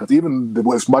from them, because even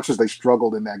as much as they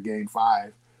struggled in that Game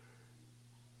 5,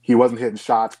 he wasn't hitting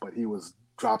shots, but he was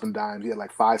dropping dimes. He had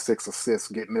like 5-6 assists,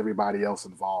 getting everybody else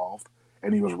involved,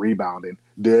 and he was rebounding.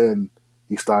 Then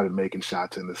he started making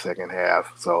shots in the second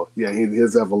half. So yeah,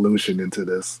 his evolution into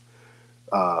this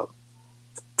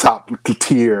top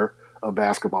tier of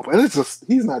basketball, and it's just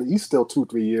he's still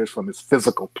 2-3 years from his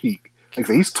physical peak. Like I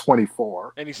say, he's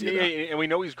 24, and and we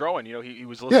know he's growing. You know, he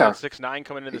was listed at 6'9"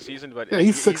 coming into the season, but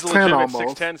he's 6'10"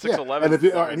 almost, 6'10",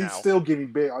 6'11", and he's still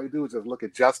getting big. All you do is just look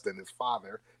at Justin, his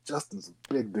father. Justin's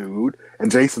a big dude,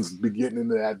 and Jason's been getting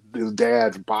into his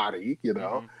dad's body, you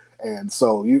know, and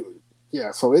so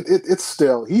it's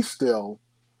still he's still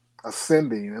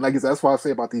ascending, and like I said, that's why I say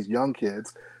about these young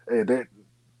kids, they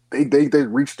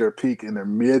reached their peak in their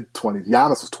mid-20s.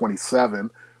 Giannis was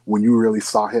 27 when you really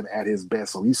saw him at his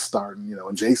best. So he's starting, you know,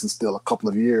 and Jason's still a couple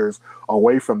of years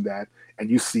away from that. And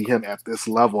you see him at this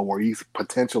level where he's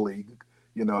potentially,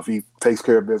 you know, if he takes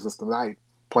care of business tonight,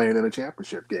 playing in a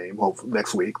championship game. Hopefully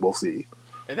next week, we'll see.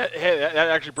 And that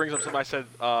actually brings up something I said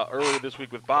earlier this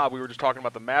week with Bob. We were just talking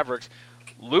about the Mavericks.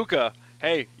 Luka,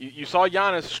 hey, you saw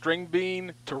Giannis string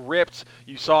bean to ripped.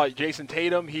 You saw Jason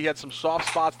Tatum. He had some soft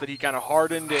spots that he kind of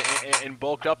hardened and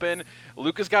bulked up in.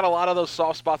 Luka's got a lot of those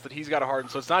soft spots that he's got to harden.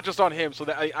 So it's not just on him. So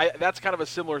that's kind of a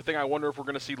similar thing. I wonder if we're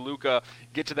going to see Luka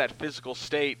get to that physical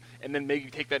state and then maybe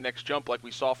take that next jump like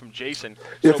we saw from Jason.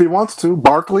 If he wants to.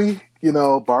 Barkley did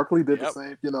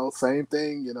the same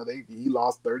thing. You know, he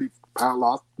lost 30-pound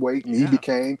lost weight, and he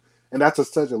became, and that's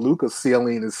such a Luka's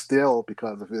ceiling is still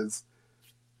because of his,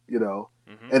 you know.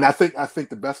 And I think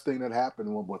the best thing that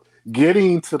happened was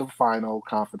getting to the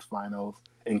conference finals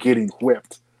and getting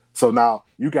whipped. So now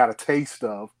you got a taste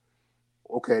of,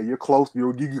 okay, you're close.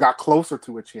 You got closer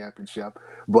to a championship,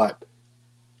 but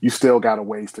you still got a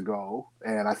ways to go.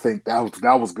 And I think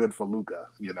that was good for Luka,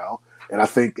 you know. And I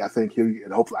think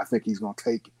he's going to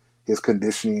take his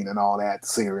conditioning and all that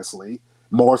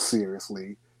more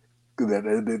seriously.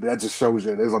 That just shows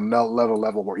you there's another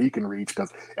level where he can reach,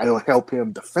 because it'll help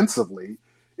him defensively.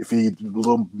 If he's a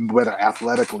little better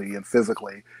athletically and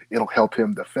physically, it'll help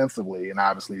him defensively, and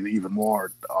obviously even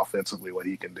more offensively what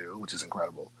he can do, which is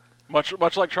incredible.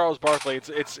 Much like Charles Barkley,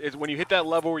 it's when you hit that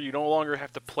level where you no longer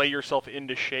have to play yourself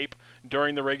into shape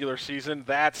during the regular season.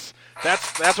 That's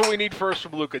what we need first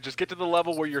from Luka. Just get to the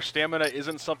level where your stamina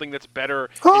isn't something that's better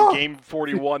in Game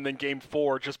 41 than Game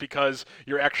 4, just because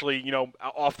you're actually, you know,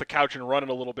 off the couch and running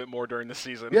a little bit more during the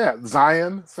season. Yeah,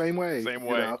 Zion, same way. Same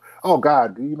way. You know? Oh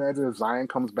God, do you imagine if Zion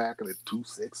comes back at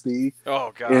 260?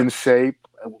 Oh God, in shape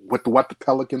with what the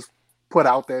Pelicans put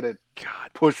out there to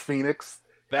push Phoenix.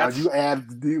 You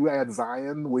add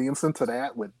Zion Williamson to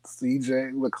that with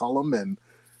CJ McCollum and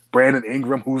Brandon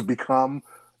Ingram, who's become,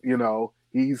 you know,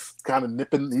 he's kind of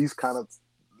nipping. He's kind of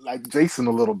like Jason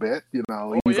a little bit, you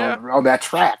know. He's on that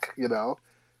track, you know.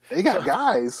 They got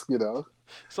guys, you know.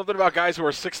 Something about guys who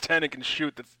are 6'10" and can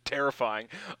shoot that's terrifying.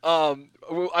 I'm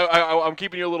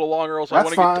keeping you a little long, Earl, so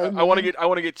I want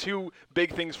to get two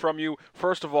big things from you.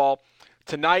 First of all,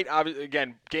 tonight,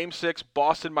 again, Game 6,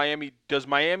 Boston-Miami. Does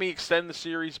Miami extend the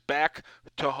series back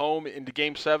to home into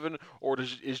Game 7, or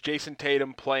is Jason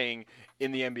Tatum playing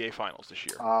in the NBA Finals this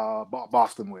year?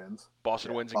 Boston wins.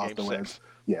 Boston wins in Game 6.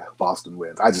 Yeah, Boston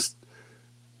wins. I've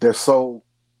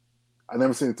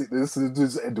never seen this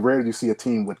is rare you see a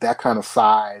team with that kind of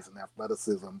size and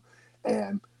athleticism,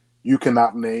 and you can't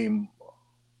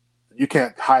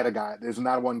hide a guy. There's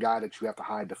not one guy that you have to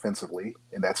hide defensively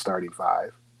in that starting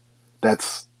five.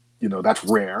 That's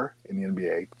rare in the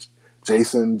NBA.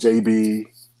 Jason, JB,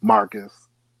 Marcus,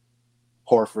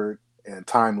 Horford, and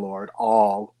Time Lord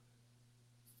all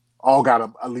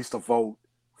got at least a vote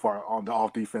for on the all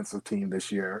defensive team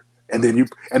this year, and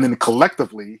then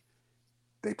collectively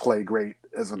they play great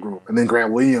as a group. And then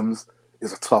Grant Williams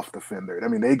is a tough defender. I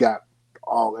mean, they got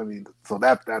all. I mean, so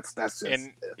that's just.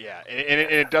 And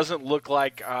it doesn't look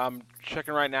like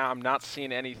checking right now. I'm not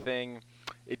seeing anything.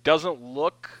 It doesn't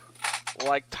look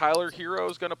like Tyler Hero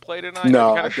is going to play tonight.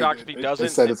 No, I'm kind of shocked if he doesn't.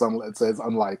 It says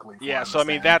unlikely. Yeah, so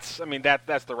that's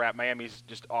the wrap. Miami's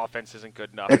just offense isn't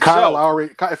good enough. And Kyle Lowry,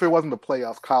 if it wasn't the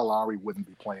playoffs, Kyle Lowry wouldn't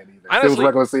be playing either. Honestly, if it was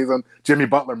regular season, Jimmy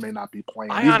Butler may not be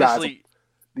playing.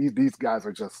 These guys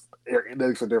are just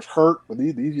they're hurt, but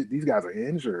these guys are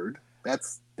injured.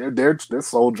 They're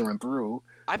soldiering through.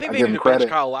 I think they need to bench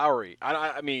Kyle Lowry.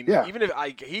 I mean, even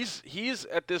if he's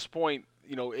at this point,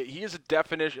 he is a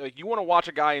definition. Like, you want to watch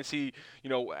a guy and see,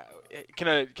 can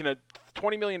a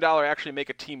 $20 million actually make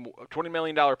a team? $20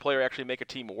 million player actually make a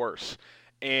team worse?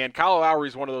 And Kyle Lowry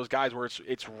is one of those guys where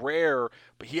it's rare,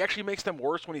 but he actually makes them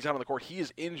worse when he's out on the court. He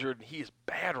is injured and he is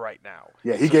bad right now.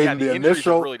 Yeah, gave the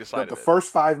initial, really the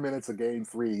first 5 minutes of Game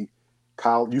 3.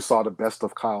 You saw the best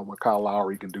of what Kyle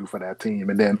Lowry can do for that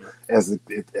team, and then as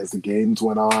the games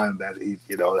went on, that he,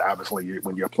 obviously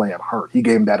when you're playing hurt, he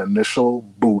gave him that initial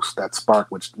boost, that spark,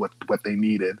 what they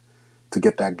needed to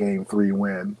get that Game 3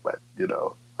 win. But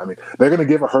I mean, they're going to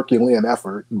give a Herculean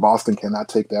effort. Boston cannot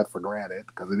take that for granted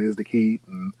because it is the Heat,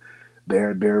 and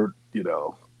they're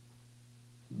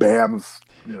Bam's.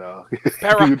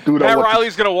 Pat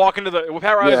Riley's going to walk into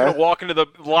the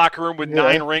locker room with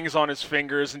 9 rings on his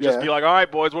fingers and just be like, "All right,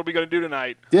 boys, what are we going to do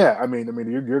tonight?" Yeah, I mean,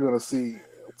 you're going to see.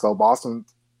 So Boston,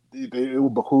 it will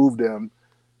behoove them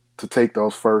to take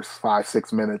those first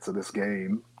 5-6 minutes of this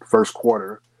game, first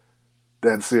quarter,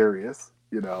 dead serious.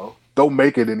 Don't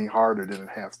make it any harder than it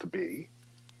has to be.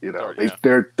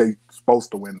 They're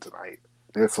supposed to win tonight.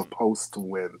 They're supposed to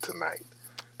win tonight.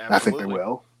 I think they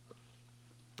will.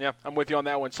 Yeah, I'm with you on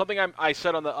that one. Something I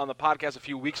said on the podcast a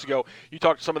few weeks ago, you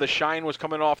talked some of the shine was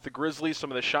coming off the Grizzlies, some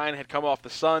of the shine had come off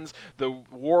the Suns. The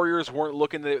Warriors weren't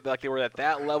looking like they were at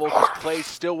that level because Klay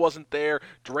still wasn't there.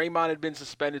 Draymond had been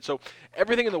suspended. So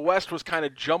everything in the West was kind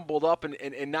of jumbled up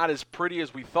and not as pretty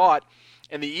as we thought.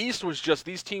 And the East was just,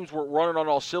 these teams were running on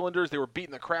all cylinders. They were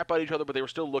beating the crap out of each other, but they were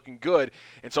still looking good.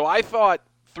 And so I thought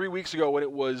 3 weeks ago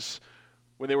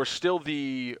when they were still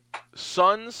the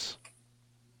Suns,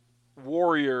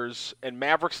 Warriors, and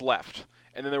Mavericks left,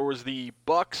 and then there was the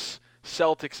Bucks,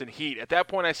 Celtics, and Heat. At that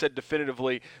point, I said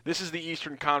definitively, this is the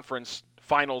Eastern Conference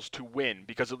Finals to win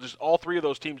because all 3 of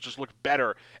those teams just looked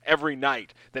better every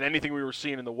night than anything we were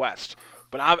seeing in the West.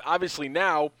 But obviously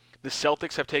now the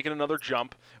Celtics have taken another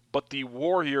jump, but the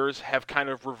Warriors have kind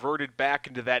of reverted back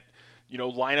into that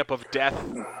lineup of death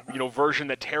version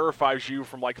that terrifies you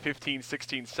from like 15,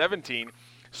 16, 17.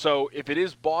 So if it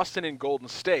is Boston and Golden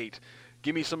State,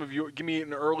 give me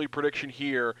an early prediction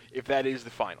here if that is the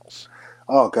finals.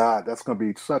 Oh God, that's going to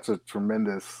be such a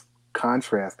tremendous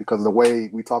contrast because of the way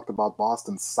we talked about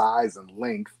Boston's size and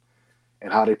length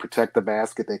and how they protect the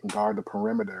basket, they can guard the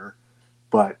perimeter,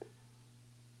 but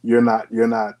you're not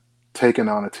taking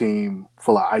on a team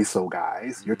full of ISO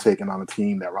guys. You're taking on a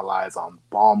team that relies on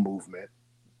ball movement,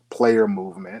 player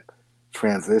movement,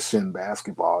 transition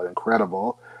basketball,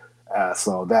 incredible.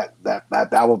 So that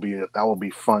will be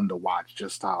fun to watch,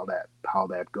 just how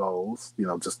that goes.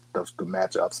 Just the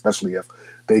matchup, especially if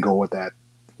they go with that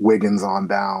Wiggins on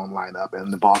down lineup,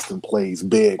 and the Boston plays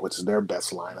big, which is their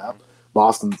best lineup.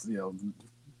 Boston's,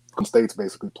 State's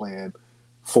basically playing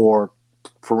 4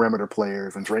 perimeter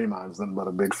players, and Draymond's nothing but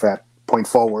a big fat point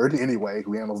forward anyway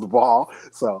who handles the ball.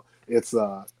 So it's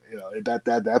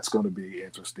that's going to be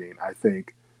interesting. I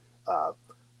think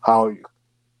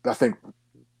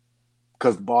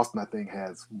because Boston, I think,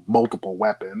 has multiple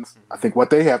weapons. I think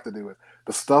what they have to do is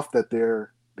the stuff that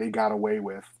they got away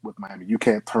with Miami. You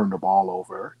can't turn the ball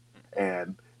over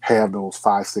and have those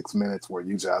 5-6 minutes where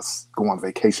you just go on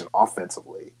vacation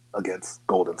offensively against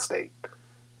Golden State.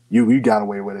 You got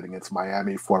away with it against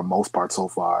Miami for the most part so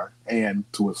far, and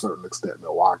to a certain extent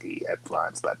Milwaukee at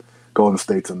times. But Golden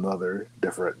State's another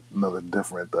different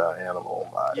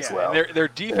animal as well. And their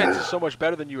defense is so much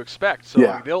better than you expect. So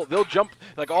they'll jump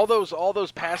like all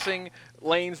those passing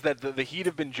lanes that the Heat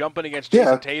have been jumping against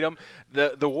Jason Tatum.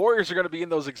 The Warriors are going to be in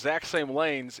those exact same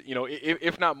lanes,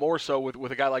 if not more so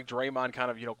with a guy like Draymond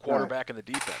kind of quarterback in the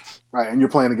defense. Right, and you're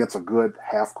playing against a good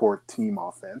half-court team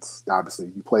offense.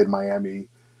 Obviously, you played Miami,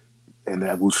 and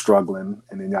that was struggling,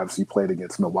 and then obviously you played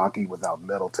against Milwaukee without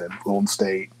Middleton. Golden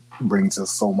State brings us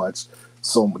so much.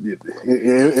 It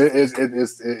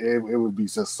would be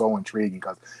just so intriguing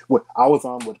because I was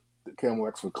on with Camel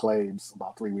X with Claves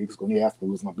about 3 weeks ago, and he asked me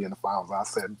who was going to be in the finals. I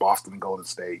said Boston and Golden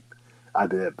State. I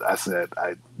did. I said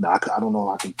I don't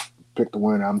know if I can pick the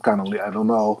winner. I don't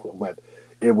know, but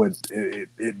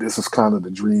this is kind of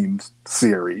the dream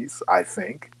series, I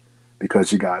think,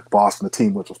 because you got Boston, the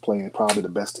team which was playing probably the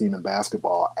best team in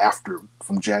basketball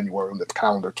from January when the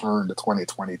calendar turned to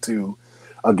 2022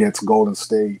 against Golden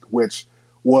State, which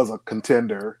was a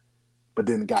contender, but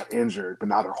then got injured, but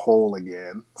now they're whole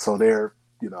again. So it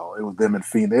was them and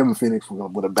Phoenix. Them and Phoenix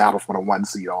with a battle for the 1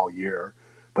 seed all year,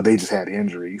 but they just had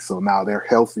injuries. So now they're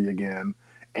healthy again.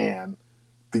 And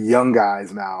the young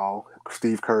guys now,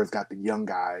 Steve Kerr's got the young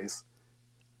guys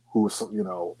who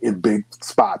are, in big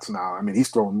spots now. I mean, he's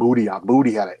throwing Moody out.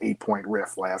 Moody had an 8-point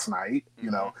riff last night.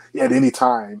 At any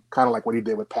time, kind of like what he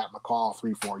did with Pat McCall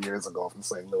 3-4 years ago from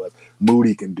St. Louis.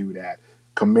 Moody can do that.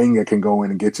 Kuminga can go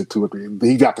in and get you 2 or 3.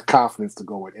 He got the confidence to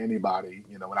go with anybody,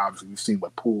 and obviously we've seen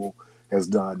what Poole has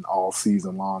done all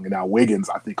season long. And now Wiggins,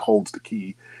 I think, holds the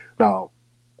key. Now,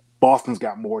 Boston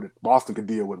could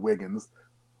deal with Wiggins,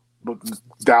 but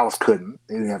Dallas couldn't.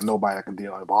 They didn't have nobody that could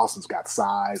deal with it. Boston's got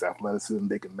size, athleticism.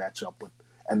 They can match up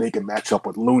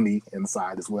with Looney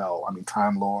inside as well. I mean,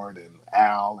 Time Lord and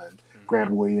Al and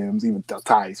Grant Williams, even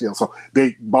Tice. So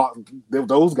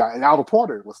those guys. And Otto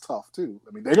Porter was tough too.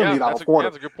 I mean, they're gonna need Otto Porter.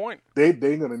 That's a good point. They're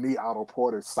gonna need Otto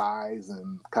Porter's size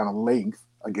and kind of length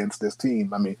against this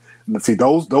team. I mean, see,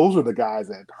 those are the guys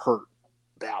that hurt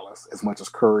Dallas as much as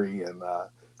Curry and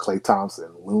Klay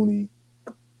Thompson, Looney,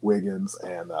 Wiggins,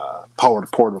 and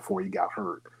Porter before he got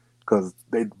hurt, because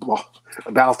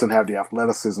Dallas didn't have the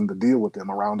athleticism to deal with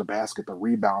them around the basket. The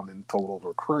rebounding totals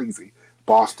were crazy.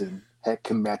 Boston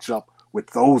can match up with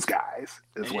those guys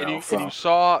as well.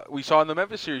 And we saw in the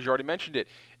Memphis series, you already mentioned it.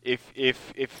 If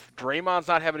Draymond's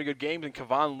not having a good game and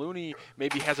Kevon Looney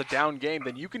maybe has a down game,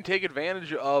 then you can take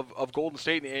advantage of Golden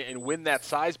State and win that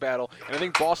size battle. And I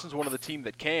think Boston's one of the team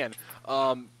that can.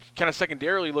 Kind of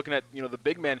secondarily, looking at the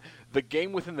big men, the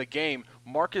game within the game,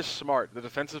 Marcus Smart, the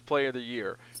defensive player of the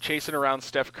year, chasing around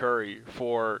Steph Curry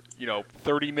for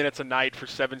 30 minutes a night for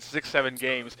 7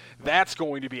 games. That's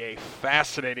going to be a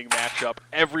fascinating matchup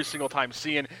every single time.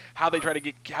 Seeing how they try to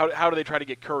get how do they try to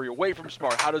get Curry away from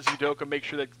Smart? How does Udoka make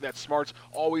sure that Smart's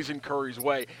always in Curry's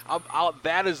way? That'll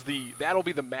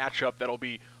be the matchup that'll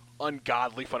be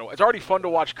ungodly fun. It's already fun to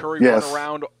watch Curry run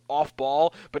around off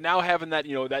ball, but now having that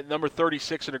that number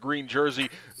 36 in a green jersey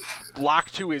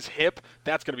locked to his hip,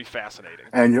 that's going to be fascinating.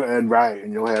 And you'll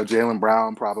have Jaylen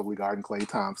Brown probably guarding Klay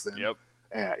Thompson. Yep.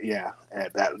 And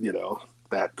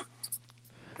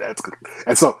that's good.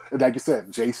 And so, like you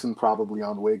said, Jason probably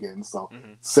on Wiggins. So,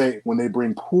 say when they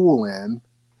bring Poole in,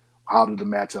 how do the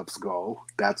matchups go?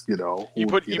 That's you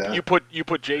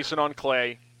put Jason on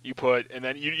Klay. And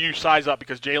then you size up,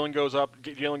 because Jalen goes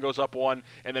up 1,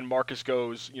 and then Marcus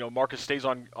goes, Marcus stays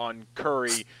on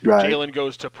Curry, right. Jalen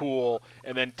goes to Poole,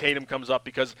 and then Tatum comes up,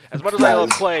 because as much as I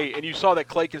love Klay, and you saw that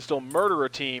Klay can still murder a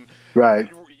team, right.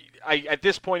 At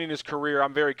this point in his career,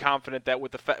 I'm very confident that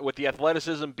with the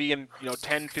athleticism being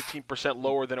 10-15%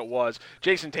 lower than it was,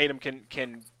 Jason Tatum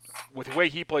can with the way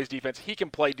he plays defense, he can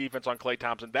play defense on Klay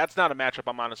Thompson. That's not a matchup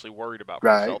I'm honestly worried about for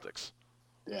the Celtics.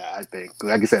 Yeah, I think,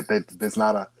 like I said, there's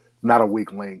not a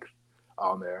weak link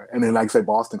on there. And then, like I said,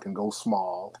 Boston can go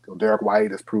small. Derek White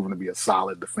has proven to be a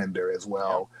solid defender as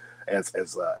well as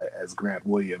Grant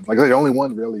Williams. Like, the only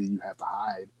one really you have to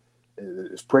hide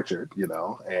is Pritchard,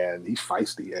 and he's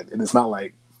feisty. And it's not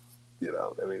like,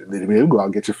 he'll go out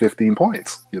and get you 15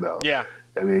 points, Yeah.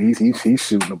 I mean, he's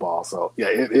shooting the ball. So, yeah,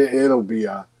 it'll be,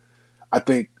 I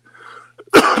think,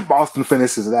 Boston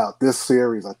finishes it out. This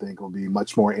series, I think, will be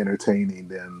much more entertaining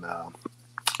than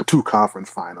 2 conference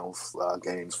finals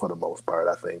games for the most part.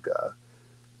 I think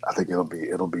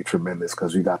it'll be tremendous,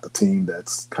 because you got the team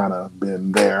that's kind of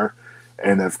been there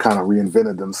and have kind of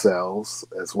reinvented themselves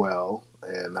as well,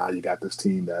 and now you got this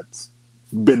team that's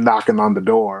been knocking on the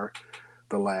door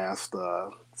the last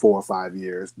 4 or 5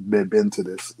 years. They've been to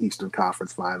this Eastern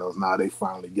Conference Finals. Now they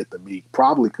finally get to meet.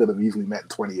 Probably could have easily met in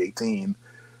 2018.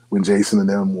 When Jason and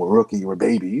them were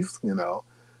babies,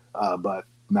 but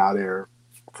now they're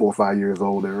 4 or 5 years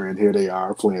older, and here they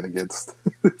are playing against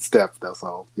Steph.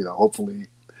 So, hopefully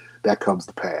that comes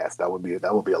to pass. That would be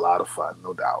a lot of fun,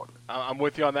 no doubt. I'm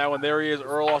with you on that one. There he is,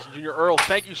 Earl Austin Jr. Earl,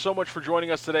 thank you so much for joining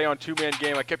us today on Two Man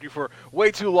Game. I kept you for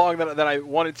way too long than I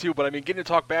wanted to, but getting to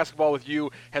talk basketball with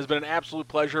you has been an absolute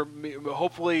pleasure.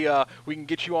 Hopefully, we can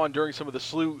get you on during some of the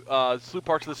slew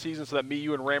parts of the season, so that me,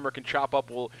 you, and Rammer can chop up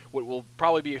what will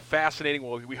probably be a fascinating.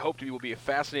 We hope will be a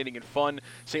fascinating and fun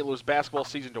St. Louis basketball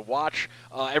season to watch.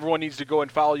 Everyone needs to go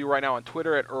and follow you right now on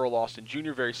Twitter at Earl Austin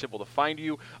Jr. Very simple to find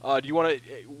you. Do you want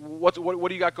to? What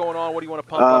do you got going on? What do you want to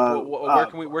pump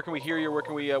up? Where can we hear you? Where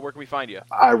can we find you?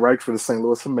 I write for the St.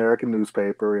 Louis American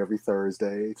newspaper every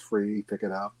Thursday. It's free. Pick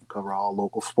it up. Cover all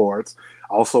local sports.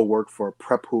 I also work for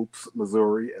Prep Hoops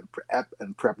Missouri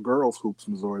and Prep Girls Hoops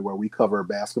Missouri, where we cover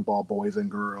basketball, boys and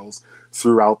girls,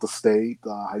 throughout the state,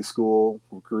 high school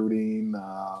recruiting,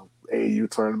 AAU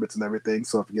tournaments and everything.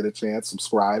 So if you get a chance,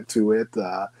 subscribe to it.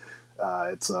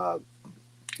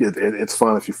 It's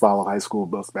fun if you follow high school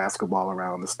basketball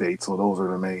around the state. So those are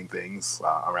the main things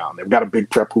around. They've got a big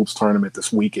Prep Hoops tournament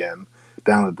this weekend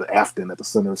down at the Afton at the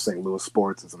Center of St. Louis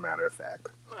Sports, as a matter of fact.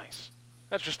 Nice.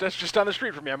 That's just down the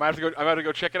street from me. I might have to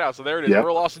go check it out. So there it is. Yep.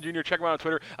 Earl Austin Jr. Check him out on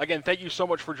Twitter. Again, thank you so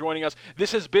much for joining us.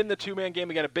 This has been the Two-Man Game.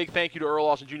 Again, a big thank you to Earl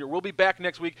Austin Jr. We'll be back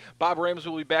next week. Bob Rams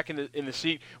will be back in the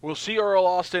seat. We'll see Earl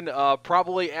Austin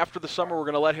probably after the summer. We're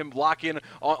going to let him lock in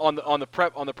on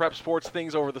the prep sports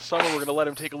things over the summer. We're going to let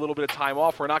him take a little bit of time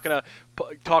off. We're not going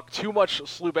to talk too much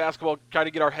SLU basketball, try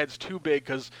to get our heads too big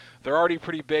because they're already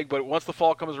pretty big. But once the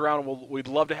fall comes around, we'd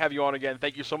love to have you on again.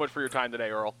 Thank you so much for your time today,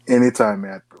 Earl. Anytime,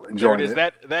 Matt. Enjoy it.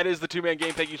 That is the Two-Man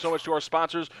Game. Thank you so much to our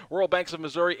sponsors, Royal Banks of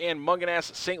Missouri and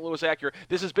Mungenast St. Louis Acura.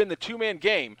 This has been the Two-Man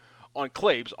Game on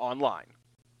Claves Online.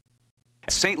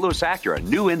 St. Louis Acura,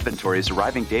 new inventory is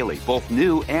arriving daily, both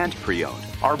new and pre-owned.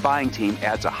 Our buying team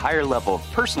adds a higher level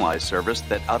of personalized service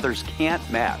that others can't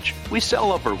match. We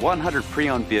sell over 100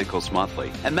 pre-owned vehicles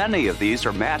monthly, and many of these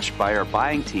are matched by our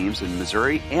buying teams in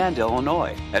Missouri and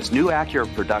Illinois. As new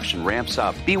Acura production ramps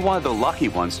up, be one of the lucky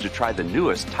ones to try the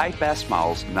newest Type S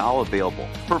models now available.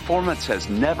 Performance has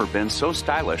never been so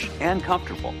stylish and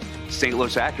comfortable. St.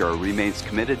 Louis Acura remains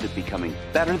committed to becoming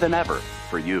better than ever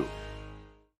for you.